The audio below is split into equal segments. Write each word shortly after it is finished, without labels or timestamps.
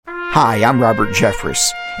Hi, I'm Robert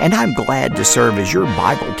Jeffress, and I'm glad to serve as your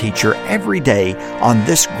Bible teacher every day on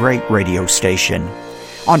this great radio station.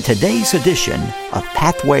 On today's edition of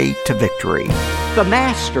Pathway to Victory. The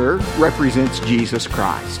Master represents Jesus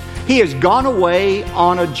Christ. He has gone away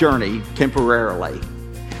on a journey temporarily.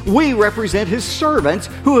 We represent His servants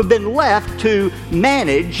who have been left to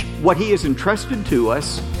manage what He has entrusted to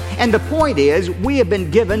us. And the point is, we have been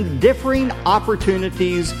given differing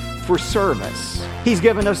opportunities for service. He's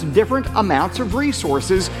given us different amounts of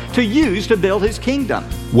resources to use to build His kingdom.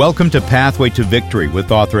 Welcome to Pathway to Victory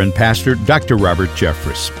with author and pastor Dr. Robert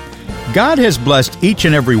Jeffress. God has blessed each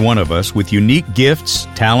and every one of us with unique gifts,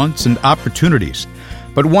 talents, and opportunities.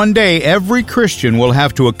 But one day, every Christian will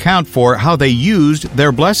have to account for how they used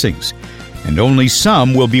their blessings, and only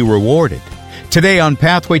some will be rewarded. Today on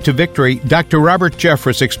Pathway to Victory, Dr. Robert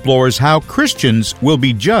Jeffress explores how Christians will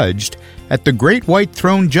be judged at the Great White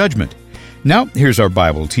Throne Judgment. Now, here's our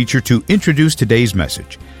Bible teacher to introduce today's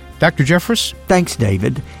message. Dr. Jeffress? Thanks,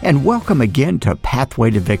 David, and welcome again to Pathway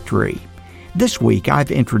to Victory. This week, I've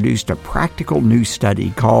introduced a practical new study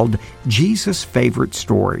called Jesus' Favorite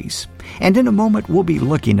Stories. And in a moment, we'll be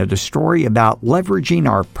looking at a story about leveraging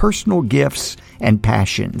our personal gifts and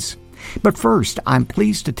passions. But first, I'm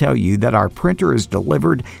pleased to tell you that our printer has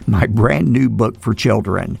delivered my brand new book for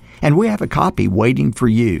children, and we have a copy waiting for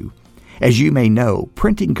you. As you may know,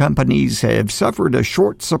 printing companies have suffered a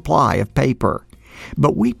short supply of paper.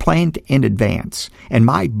 But we planned in advance, and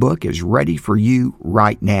my book is ready for you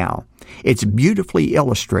right now. It's beautifully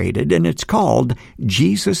illustrated, and it's called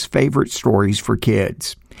Jesus' Favorite Stories for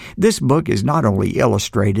Kids. This book is not only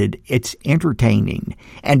illustrated, it's entertaining.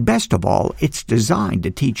 And best of all, it's designed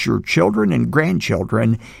to teach your children and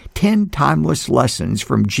grandchildren 10 timeless lessons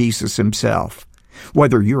from Jesus Himself.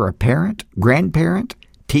 Whether you're a parent, grandparent,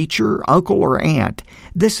 teacher, uncle, or aunt,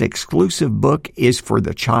 this exclusive book is for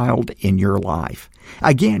the child in your life.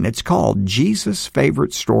 Again, it's called Jesus'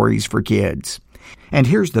 Favorite Stories for Kids. And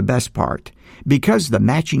here's the best part. Because the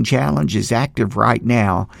matching challenge is active right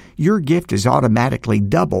now, your gift is automatically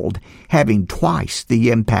doubled, having twice the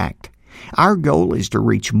impact. Our goal is to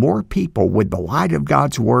reach more people with the light of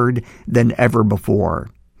God's Word than ever before.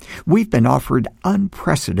 We've been offered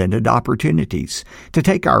unprecedented opportunities to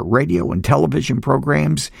take our radio and television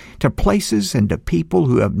programs to places and to people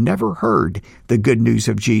who have never heard the good news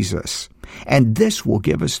of Jesus. And this will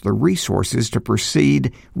give us the resources to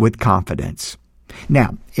proceed with confidence.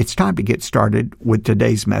 Now, it's time to get started with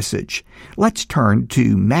today's message. Let's turn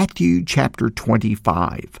to Matthew chapter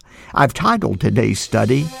 25. I've titled today's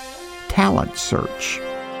study, Talent Search.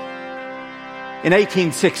 In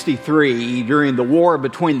 1863, during the war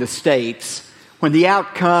between the states, when the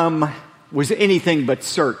outcome was anything but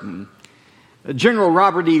certain, General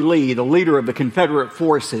Robert E. Lee, the leader of the Confederate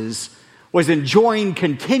forces, was enjoying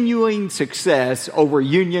continuing success over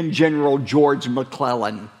Union General George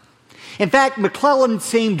McClellan. In fact, McClellan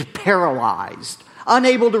seemed paralyzed,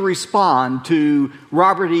 unable to respond to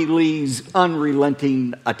Robert E. Lee's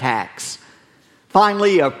unrelenting attacks.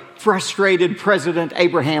 Finally, a frustrated President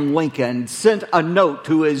Abraham Lincoln sent a note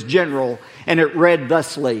to his general, and it read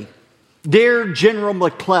thusly, "Dear General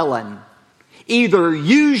McClellan, either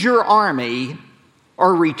use your army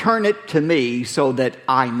or return it to me so that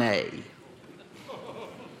I may."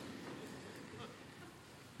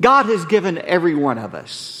 God has given every one of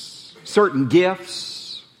us certain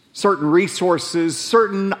gifts, certain resources,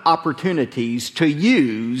 certain opportunities to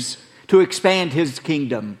use to expand His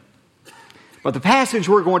kingdom. But the passage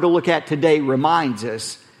we're going to look at today reminds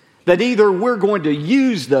us that either we're going to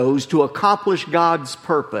use those to accomplish God's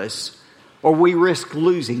purpose, or we risk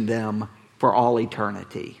losing them for all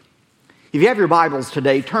eternity. If you have your Bibles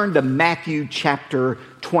today, turn to Matthew chapter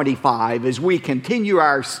 25 as we continue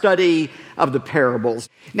our study of the parables.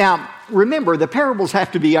 Now, remember, the parables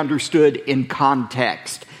have to be understood in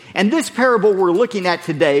context. And this parable we're looking at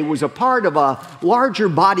today was a part of a larger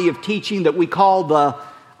body of teaching that we call the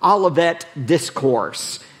Olivet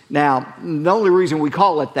Discourse. Now, the only reason we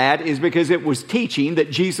call it that is because it was teaching that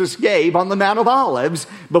Jesus gave on the Mount of Olives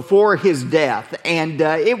before His death. And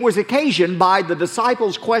it was occasioned by the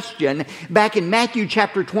disciples' question back in Matthew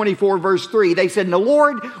chapter 24, verse 3. They said, "Now,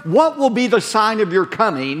 Lord, what will be the sign of your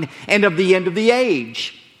coming and of the end of the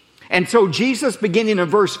age?" And so Jesus, beginning in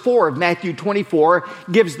verse 4 of Matthew 24,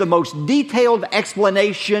 gives the most detailed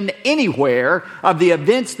explanation anywhere of the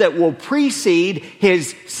events that will precede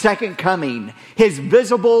His second coming, His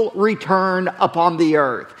visible return upon the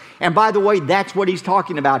earth. And by the way, that's what He's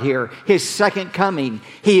talking about here, His second coming.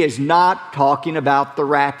 He is not talking about the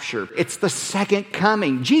rapture. It's the second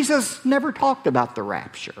coming. Jesus never talked about the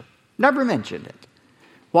rapture, never mentioned it.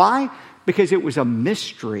 Why? Because it was a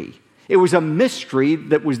mystery. It was a mystery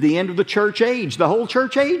that was the end of the church age. The whole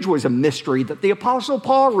church age was a mystery that the Apostle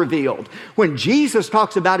Paul revealed. When Jesus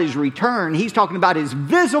talks about his return, he's talking about his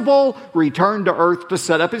visible return to earth to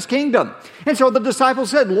set up his kingdom. And so the disciples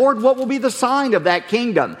said, Lord, what will be the sign of that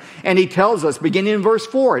kingdom? And he tells us, beginning in verse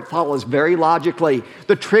 4, it follows very logically,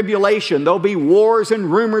 the tribulation, there'll be wars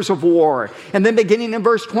and rumors of war. And then beginning in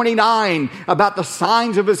verse 29, about the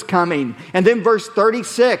signs of his coming. And then verse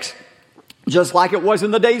 36, just like it was in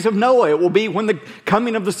the days of Noah, it will be when the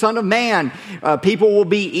coming of the Son of Man. People will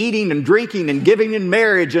be eating and drinking and giving in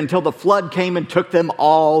marriage until the flood came and took them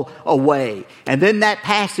all away. And then that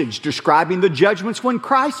passage describing the judgments when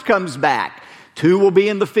Christ comes back. 2 will be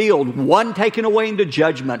in the field, 1 taken away into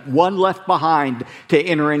judgment, 1 left behind to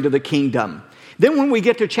enter into the kingdom. Then when we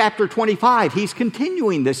get to chapter 25, he's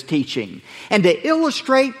continuing this teaching. And to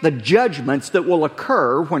illustrate the judgments that will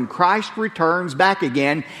occur when Christ returns back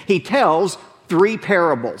again, he tells 3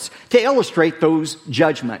 parables to illustrate those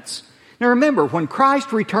judgments. Now remember, when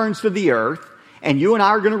Christ returns to the earth, and you and I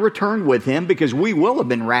are going to return with him because we will have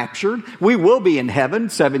been raptured. We will be in heaven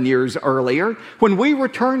 7 years earlier. When we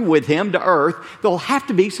return with him to earth, there'll have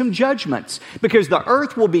to be some judgments because the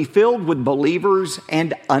earth will be filled with believers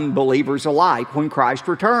and unbelievers alike when Christ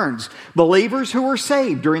returns. Believers who were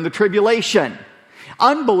saved during the tribulation.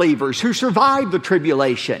 Unbelievers who survived the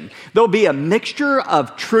tribulation. There'll be a mixture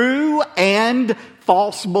of true and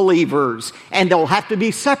false believers, and they'll have to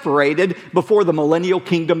be separated before the millennial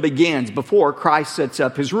kingdom begins, before Christ sets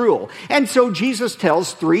up his rule. And so Jesus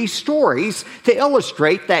tells 3 stories to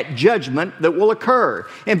illustrate that judgment that will occur.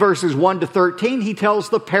 In verses 1 to 13, he tells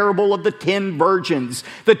the parable of the 10 virgins,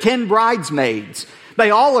 the 10 bridesmaids.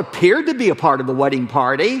 They all appeared to be a part of the wedding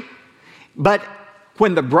party, but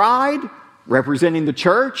when the bride, representing the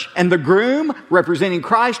church, and the groom, representing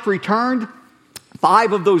Christ, returned,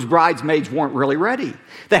 5 of those bridesmaids weren't really ready.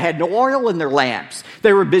 They had no oil in their lamps.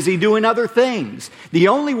 They were busy doing other things. The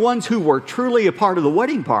only ones who were truly a part of the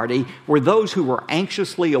wedding party were those who were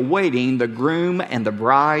anxiously awaiting the groom and the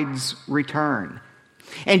bride's return.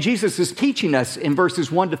 And Jesus is teaching us in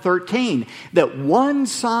verses 1 to 13 that one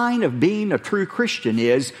sign of being a true Christian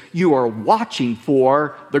is you are watching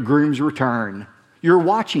for the groom's return. You're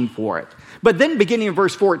watching for it. But then beginning in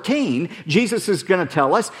verse 14, Jesus is going to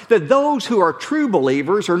tell us that those who are true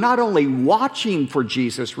believers are not only watching for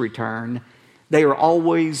Jesus' return, they are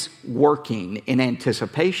always working in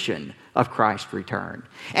anticipation of Christ's return.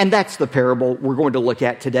 And that's the parable we're going to look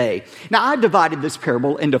at today. Now, I divided this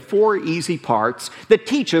parable into 4 easy parts that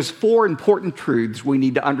teach us 4 important truths we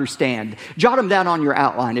need to understand. Jot them down on your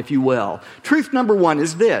outline, if you will. Truth number 1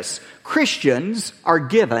 is this: Christians are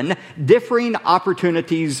given differing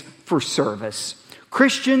opportunities for service.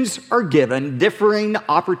 Christians are given differing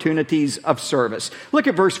opportunities of service. Look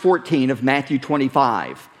at verse 14 of Matthew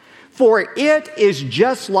 25. For it is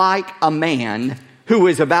just like a man who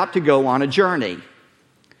is about to go on a journey.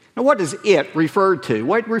 Now, what does it refer to?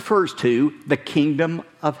 Well, it refers to the kingdom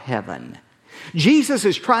of heaven. Jesus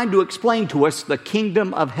is trying to explain to us the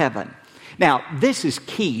kingdom of heaven. Now, this is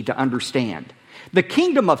key to understand. The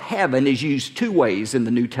kingdom of heaven is used 2 ways in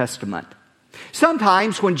the New Testament.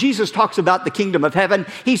 Sometimes when Jesus talks about the kingdom of heaven,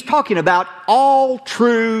 he's talking about all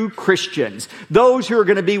true Christians, those who are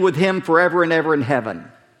going to be with him forever and ever in heaven.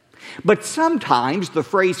 But sometimes the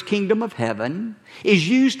phrase kingdom of heaven is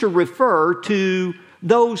used to refer to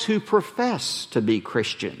those who profess to be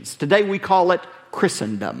Christians. Today we call it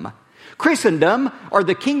Christendom. Christendom, or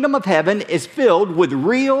the kingdom of heaven, is filled with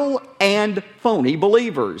real and phony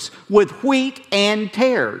believers, with wheat and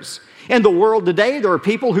tares. In the world today, there are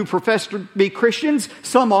people who profess to be Christians.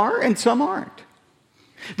 Some are and some aren't.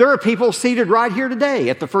 There are people seated right here today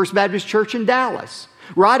at the First Baptist Church in Dallas,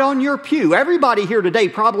 right on your pew. Everybody here today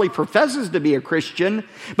probably professes to be a Christian,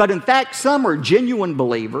 but in fact, some are genuine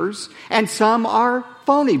believers and some are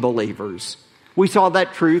phony believers. We saw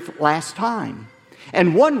that truth last time.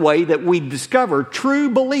 And one way that we discover true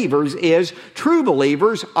believers is true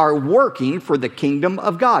believers are working for the kingdom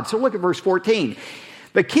of God. So look at verse 14.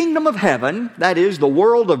 The kingdom of heaven, that is, the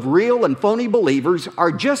world of real and phony believers,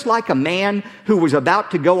 are just like a man who was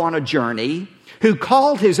about to go on a journey, who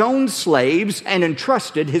called his own slaves and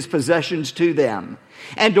entrusted his possessions to them.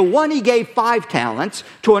 And to one he gave 5 talents,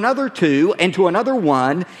 to another 2, and to another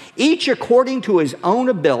 1, each according to his own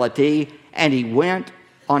ability, and he went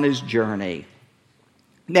on his journey.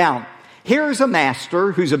 Now, here's a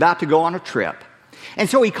master who's about to go on a trip. And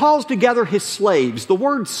so he calls together his slaves. The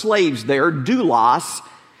word slaves there, doulos,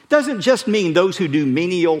 doesn't just mean those who do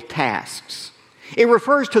menial tasks. It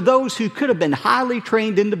refers to those who could have been highly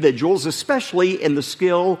trained individuals, especially in the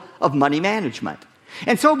skill of money management.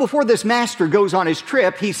 And so before this master goes on his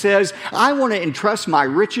trip, he says, I want to entrust my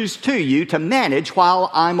riches to you to manage while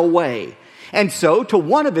I'm away. And so to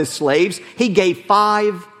one of his slaves, he gave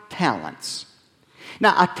 5 talents.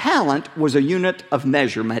 Now, a talent was a unit of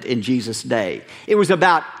measurement in Jesus' day. It was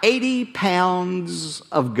about 80 pounds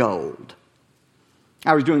of gold.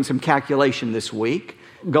 I was doing some calculation this week.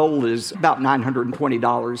 Gold is about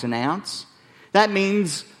 $920 an ounce. That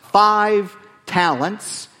means 5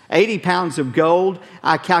 talents, 80 pounds of gold,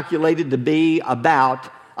 I calculated to be about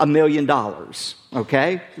 $1 million.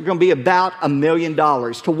 Okay? We're going to be about $1 million.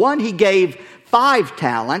 To one, he gave 5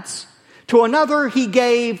 talents. To another, he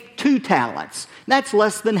gave 2 talents. That's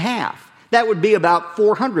less than half. That would be about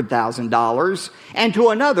 $400,000. And to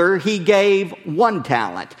another, he gave 1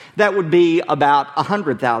 talent. That would be about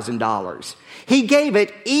 $100,000. He gave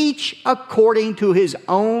it each according to his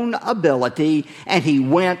own ability, and he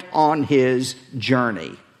went on his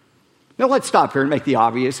journey. Now let's stop here and make the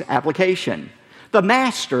obvious application. The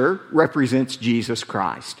master represents Jesus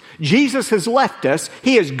Christ. Jesus has left us.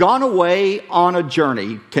 He has gone away on a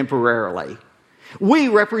journey temporarily. We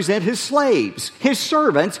represent his slaves, his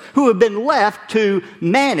servants, who have been left to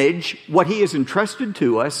manage what he has entrusted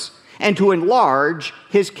to us and to enlarge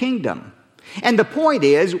his kingdom. And the point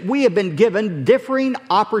is, we have been given differing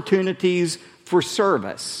opportunities for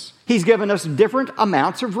service. He's given us different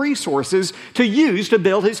amounts of resources to use to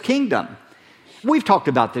build his kingdom. We've talked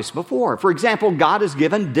about this before. For example, God has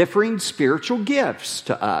given differing spiritual gifts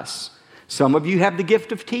to us. Some of you have the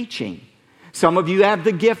gift of teaching. Some of you have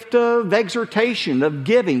the gift of exhortation, of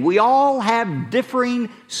giving. We all have differing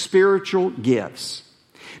spiritual gifts.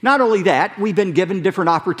 Not only that, we've been given different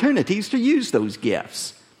opportunities to use those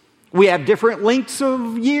gifts. We have different lengths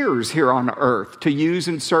of years here on earth to use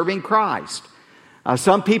in serving Christ.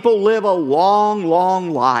 Some people live a long,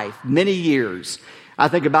 long life, many years. I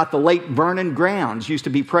think about the late Vernon Grounds, used to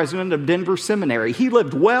be president of Denver Seminary. He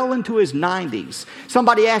lived well into his 90s.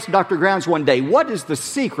 Somebody asked Dr. Grounds one day, what is the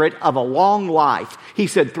secret of a long life? He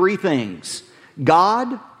said 3 things: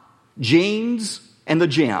 God, genes, and the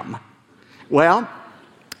gym. Well,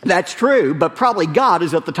 that's true, but probably God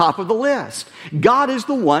is at the top of the list. God is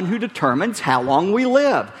the one who determines how long we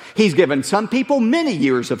live. He's given some people many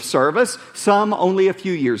years of service, some only a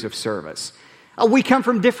few years of service. We come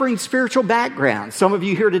from differing spiritual backgrounds. Some of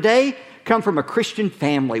you here today come from a Christian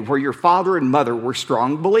family where your father and mother were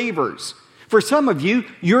strong believers. For some of you,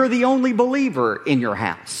 you're the only believer in your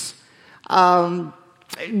house.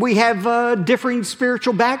 We have differing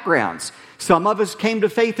spiritual backgrounds. Some of us came to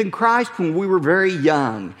faith in Christ when we were very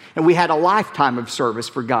young, and we had a lifetime of service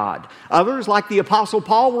for God. Others, like the Apostle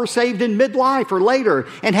Paul, were saved in midlife or later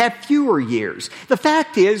and have fewer years. The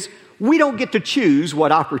fact is, we don't get to choose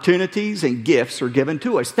what opportunities and gifts are given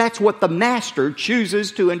to us. That's what the master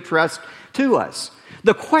chooses to entrust to us.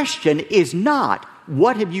 The question is not,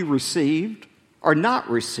 what have you received or not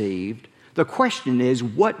received? The question is,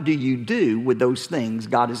 what do you do with those things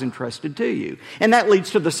God has entrusted to you? And that leads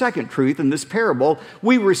to the second truth in this parable.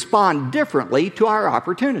 We respond differently to our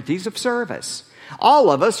opportunities of service. All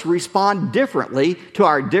of us respond differently to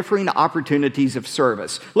our differing opportunities of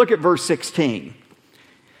service. Look at verse 16.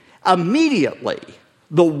 Immediately,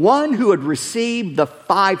 the one who had received the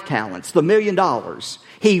 5 talents, the $1 million,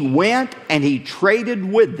 he went and he traded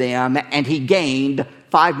with them and he gained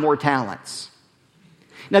 5 more talents.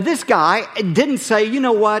 Now, this guy didn't say, you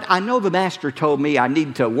know what, I know the master told me I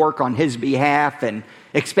need to work on his behalf and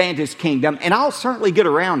expand his kingdom, and I'll certainly get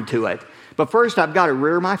around to it. But first, I've got to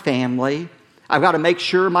rear my family. I've got to make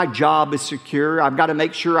sure my job is secure. I've got to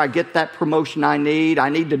make sure I get that promotion I need. I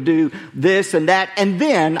need to do this and that, and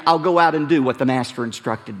then I'll go out and do what the master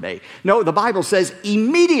instructed me. No, the Bible says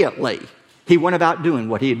immediately he went about doing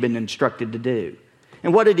what he had been instructed to do.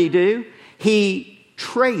 And what did he do? He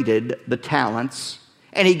traded the talents,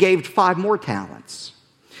 and he gave 5 more talents.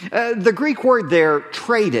 The Greek word there,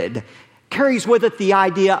 traded, carries with it the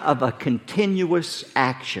idea of a continuous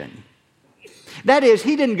action. That is,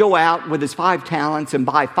 he didn't go out with his 5 talents and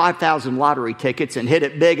buy 5,000 lottery tickets and hit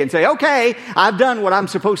it big and say, okay, I've done what I'm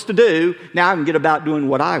supposed to do. Now I can get about doing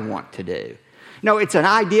what I want to do. No, it's an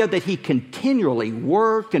idea that he continually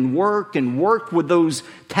worked and worked and worked with those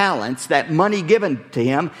talents, that money given to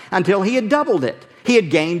him, until he had doubled it. He had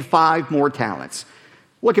gained 5 more talents.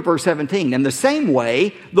 Look at verse 17. In the same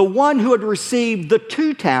way, the one who had received the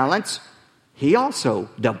 2 talents, he also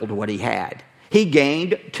doubled what he had. He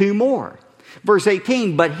gained 2 more. Verse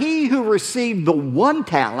 18, but he who received the 1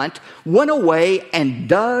 talent went away and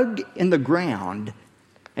dug in the ground,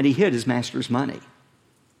 and he hid his master's money.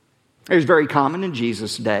 It was very common in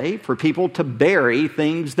Jesus' day for people to bury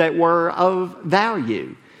things that were of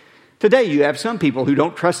value. Today you have some people who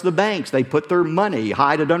don't trust the banks. They put their money,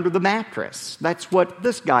 hide it under the mattress. That's what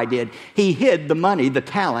this guy did. He hid the money, the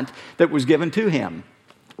talent that was given to him.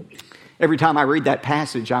 Every time I read that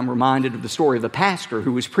passage, I'm reminded of the story of the pastor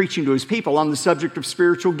who was preaching to his people on the subject of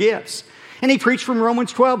spiritual gifts. And he preached from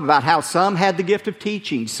Romans 12 about how some had the gift of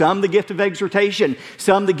teaching, some the gift of exhortation,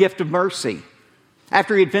 some the gift of mercy.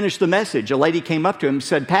 After he had finished the message, a lady came up to him and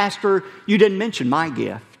said, "Pastor, you didn't mention my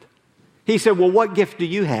gift." He said, "Well, what gift do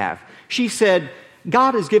you have?" She said,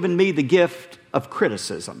 "God has given me the gift of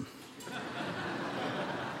criticism."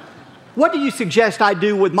 "What do you suggest I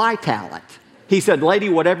do with my talent?" He said, "Lady,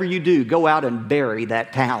 whatever you do, go out and bury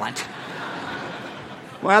that talent."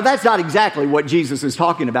 Well, that's not exactly what Jesus is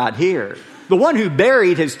talking about here. The one who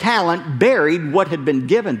buried his talent buried what had been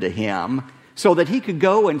given to him so that he could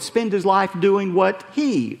go and spend his life doing what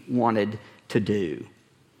he wanted to do.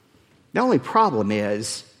 The only problem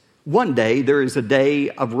is, one day there is a day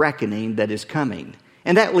of reckoning that is coming.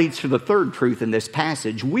 And that leads to the third truth in this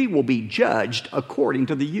passage. We will be judged according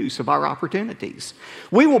to the use of our opportunities.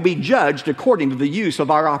 We will be judged according to the use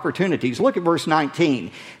of our opportunities. Look at verse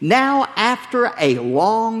 19. Now, after a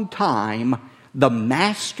long time, the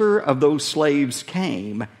master of those slaves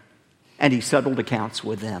came, and he settled accounts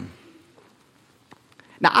with them.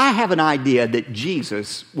 Now, I have an idea that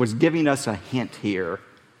Jesus was giving us a hint here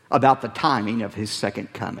about the timing of his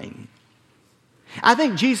second coming. I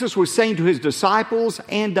think Jesus was saying to his disciples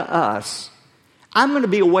and to us, I'm going to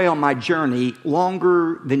be away on my journey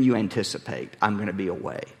longer than you anticipate. I'm going to be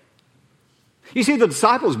away. You see, the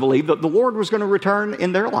disciples believed that the Lord was going to return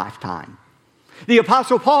in their lifetime. The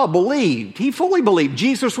Apostle Paul believed, he fully believed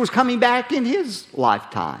Jesus was coming back in his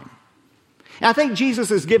lifetime. And I think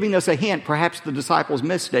Jesus is giving us a hint, perhaps the disciples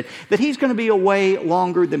missed it, that he's going to be away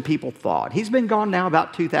longer than people thought. He's been gone now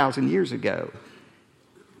about 2,000 years ago.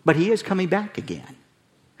 But he is coming back again.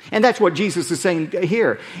 And that's what Jesus is saying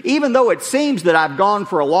here. Even though it seems that I've gone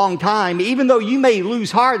for a long time, even though you may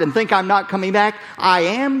lose heart and think I'm not coming back, I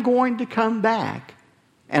am going to come back,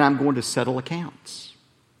 and I'm going to settle accounts.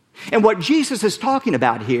 And what Jesus is talking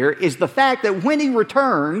about here is the fact that when he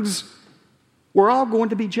returns, we're all going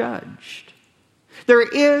to be judged. There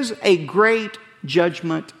is a great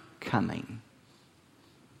judgment coming.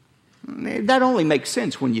 That only makes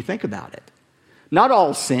sense when you think about it. Not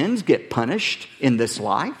all sins get punished in this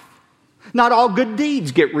life. Not all good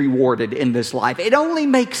deeds get rewarded in this life. It only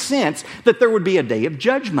makes sense that there would be a day of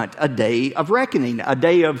judgment, a day of reckoning, a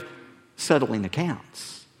day of settling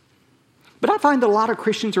accounts. But I find that a lot of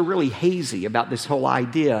Christians are really hazy about this whole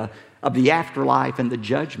idea of the afterlife and the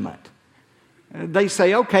judgment. They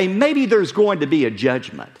say, okay, maybe there's going to be a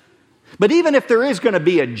judgment. But even if there is going to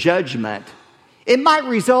be a judgment, it might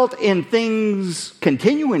result in things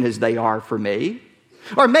continuing as they are for me,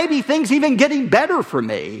 or maybe things even getting better for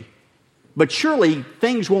me. But surely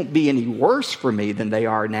things won't be any worse for me than they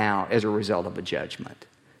are now as a result of a judgment.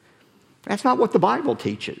 That's not what the Bible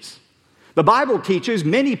teaches. The Bible teaches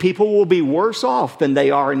many people will be worse off than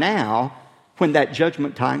they are now when that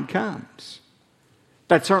judgment time comes.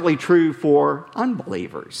 That's certainly true for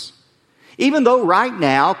unbelievers. Even though right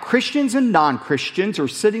now Christians and non-Christians are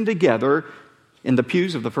sitting together in the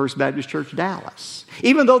pews of the First Baptist Church, Dallas.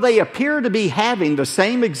 Even though they appear to be having the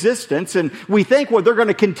same existence, and we think, well, they're going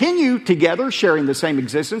to continue together sharing the same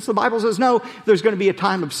existence, the Bible says, no, there's going to be a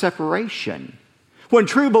time of separation when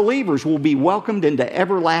true believers will be welcomed into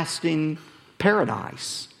everlasting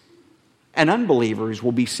paradise, and unbelievers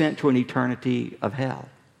will be sent to an eternity of hell.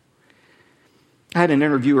 I had an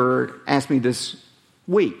interviewer ask me this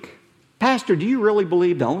week, Pastor, do you really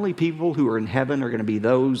believe the only people who are in heaven are going to be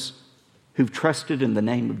those who've trusted in the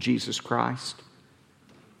name of Jesus Christ?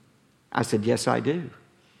 I said, yes, I do.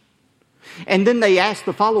 And then they asked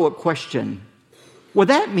the follow-up question, well,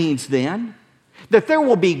 that means then that there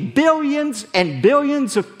will be billions and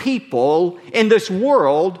billions of people in this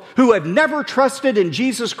world who have never trusted in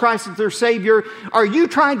Jesus Christ as their Savior. Are you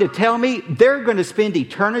trying to tell me they're going to spend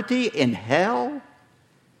eternity in hell?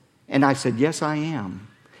 And I said, yes, I am,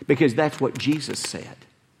 because that's what Jesus said.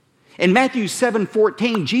 In Matthew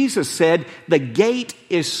 7:14, Jesus said, the gate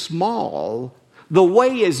is small, the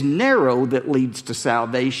way is narrow that leads to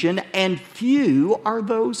salvation, and few are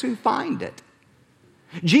those who find it.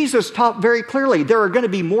 Jesus taught very clearly there are going to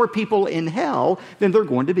be more people in hell than there are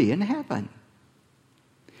going to be in heaven.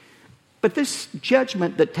 But this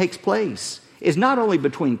judgment that takes place is not only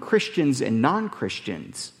between Christians and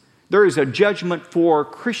non-Christians. There is a judgment for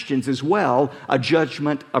Christians as well, a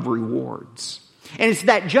judgment of rewards. And it's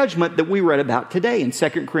that judgment that we read about today in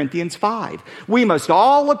 2 Corinthians 5. We must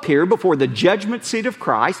all appear before the judgment seat of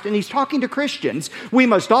Christ, and he's talking to Christians. We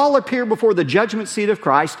must all appear before the judgment seat of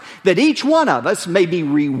Christ, that each one of us may be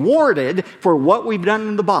rewarded for what we've done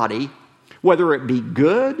in the body, whether it be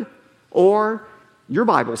good or, your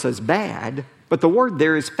Bible says bad, but the word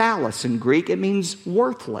there is phallus in Greek. It means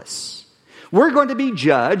worthless. We're going to be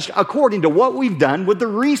judged according to what we've done with the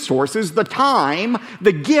resources, the time,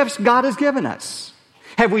 the gifts God has given us.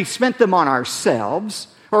 Have we spent them on ourselves,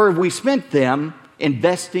 or have we spent them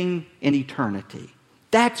investing in eternity?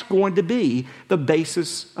 That's going to be the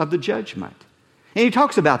basis of the judgment. And he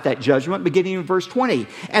talks about that judgment beginning in verse 20.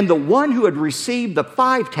 And the one who had received the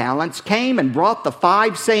 5 talents came and brought the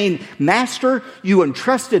 5, saying, Master, you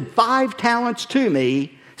entrusted 5 talents to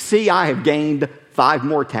me. See, I have gained 5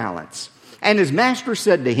 more talents. And his master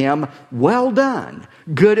said to him, Well done,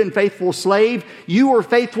 good and faithful slave. You were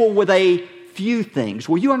faithful with a few things.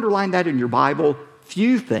 Will you underline that in your Bible?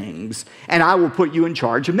 Few things. And I will put you in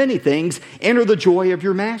charge of many things. Enter the joy of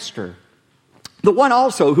your master. The one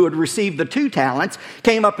also who had received the 2 talents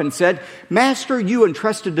came up and said, Master, you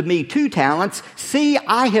entrusted to me 2 talents. See,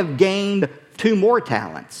 I have gained 2 more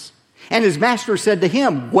talents. And his master said to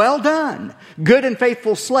him, Well done, good and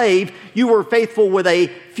faithful slave. You were faithful with a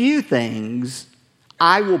few things.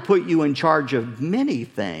 I will put you in charge of many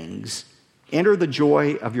things. Enter the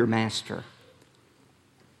joy of your master.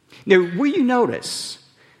 Now, will you notice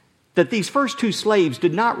that these first 2 slaves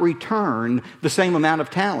did not return the same amount of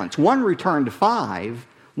talents? One returned 5,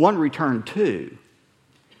 one returned 2.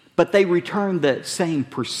 But they returned the same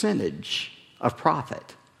percentage of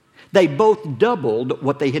profit. They both doubled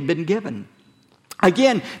what they had been given.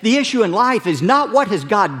 Again, the issue in life is not what has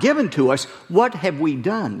God given to us, what have we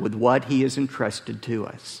done with what he has entrusted to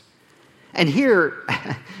us? And here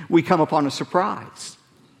we come upon a surprise.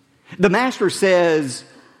 The master says,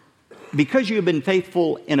 because you have been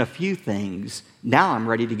faithful in a few things, now I'm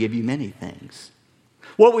ready to give you many things.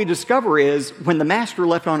 What we discover is when the master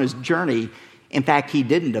left on his journey, in fact, he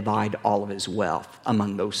didn't divide all of his wealth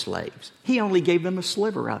among those slaves. He only gave them a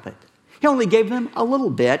sliver of it. He only gave them a little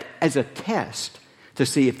bit as a test to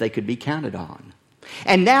see if they could be counted on.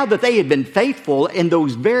 And now that they had been faithful in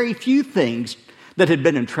those very few things that had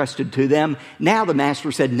been entrusted to them, now the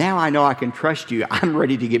master said, now I know I can trust you. I'm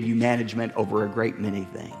ready to give you management over a great many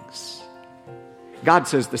things. God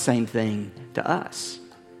says the same thing to us.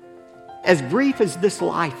 As brief as this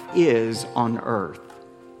life is on earth,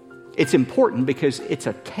 it's important because it's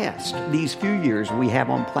a test. These few years we have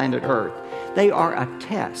on planet Earth, they are a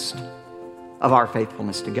test of our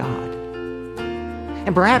faithfulness to God.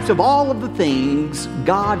 And perhaps of all of the things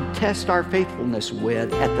God tests our faithfulness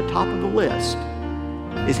with, at the top of the list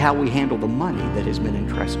is how we handle the money that has been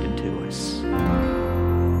entrusted to us.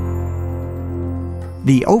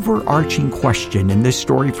 The overarching question in this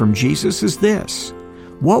story from Jesus is this: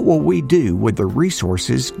 what will we do with the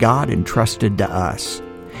resources God entrusted to us?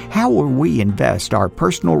 How will we invest our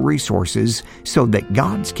personal resources so that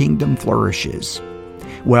God's kingdom flourishes?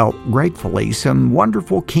 Well, gratefully, some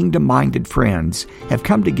wonderful kingdom-minded friends have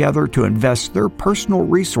come together to invest their personal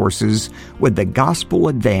resources with the Gospel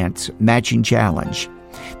Advance Matching Challenge.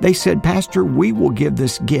 They said, Pastor, we will give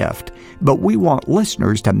this gift, but we want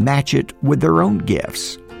listeners to match it with their own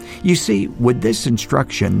gifts. You see, with this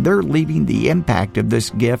instruction, they're leaving the impact of this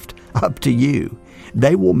gift up to you.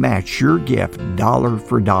 They will match your gift dollar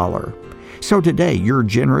for dollar. So today, your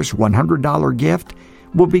generous $100 gift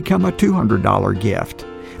will become a $200 gift.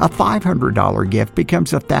 A $500 gift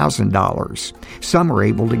becomes $1,000. Some are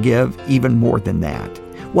able to give even more than that.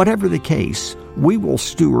 Whatever the case, we will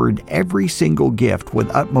steward every single gift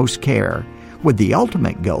with utmost care, with the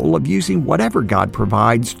ultimate goal of using whatever God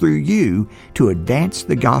provides through you to advance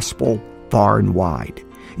the gospel far and wide.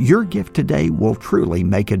 Your gift today will truly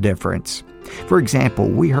make a difference. For example,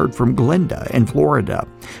 we heard from Glenda in Florida,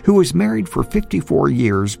 who was married for 54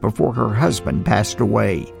 years before her husband passed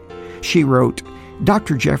away. She wrote,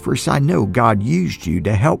 Dr. Jeffress, I know God used you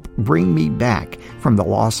to help bring me back from the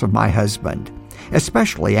loss of my husband,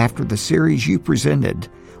 especially after the series you presented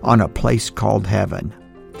on A Place Called Heaven.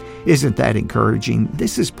 Isn't that encouraging?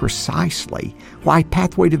 This is precisely why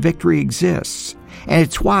Pathway to Victory exists, and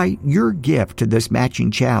it's why your gift to this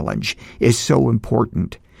matching challenge is so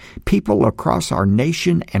important. People across our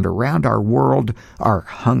nation and around our world are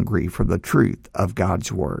hungry for the truth of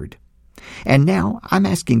God's Word. And now I'm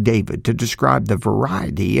asking David to describe the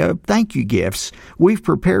variety of thank you gifts we've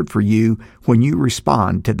prepared for you when you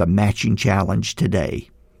respond to the matching challenge today.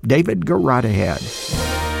 David, go right ahead.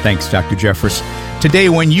 Thanks, Dr. Jeffress. Today,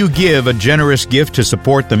 when you give a generous gift to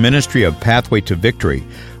support the ministry of Pathway to Victory,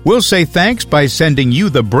 We'll say thanks by sending you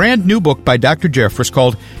the brand new book by Dr. Jeffress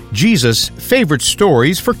called Jesus' Favorite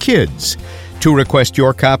Stories for Kids. To request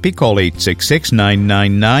your copy, call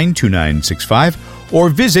 866-999-2965 or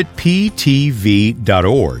visit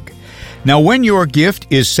ptv.org. Now, when your gift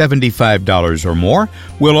is $75 or more,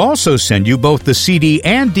 we'll also send you both the CD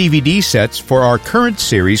and DVD sets for our current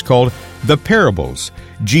series called The Parables,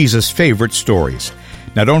 Jesus' Favorite Stories.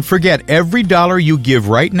 Now, don't forget, every dollar you give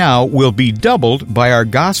right now will be doubled by our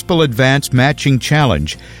Gospel Advance Matching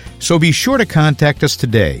Challenge, so be sure to contact us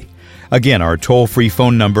today. Again, our toll-free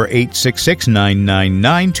phone number,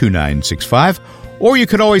 866-999-2965, or you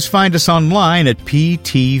could always find us online at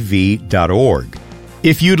ptv.org.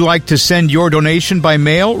 If you'd like to send your donation by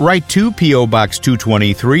mail, write to P.O. Box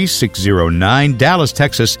 223, 609, Dallas,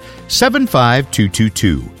 Texas,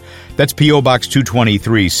 75222. That's P.O. Box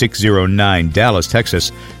 223, 609, Dallas,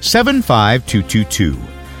 Texas, 75222.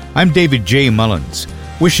 I'm David J. Mullins,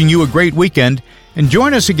 wishing you a great weekend, and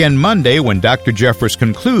join us again Monday when Dr. Jeffress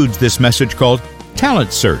concludes this message called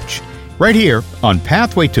Talent Search, right here on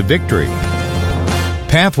Pathway to Victory.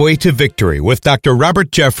 Pathway to Victory with Dr.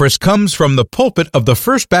 Robert Jeffress comes from the pulpit of the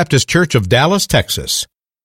First Baptist Church of Dallas, Texas.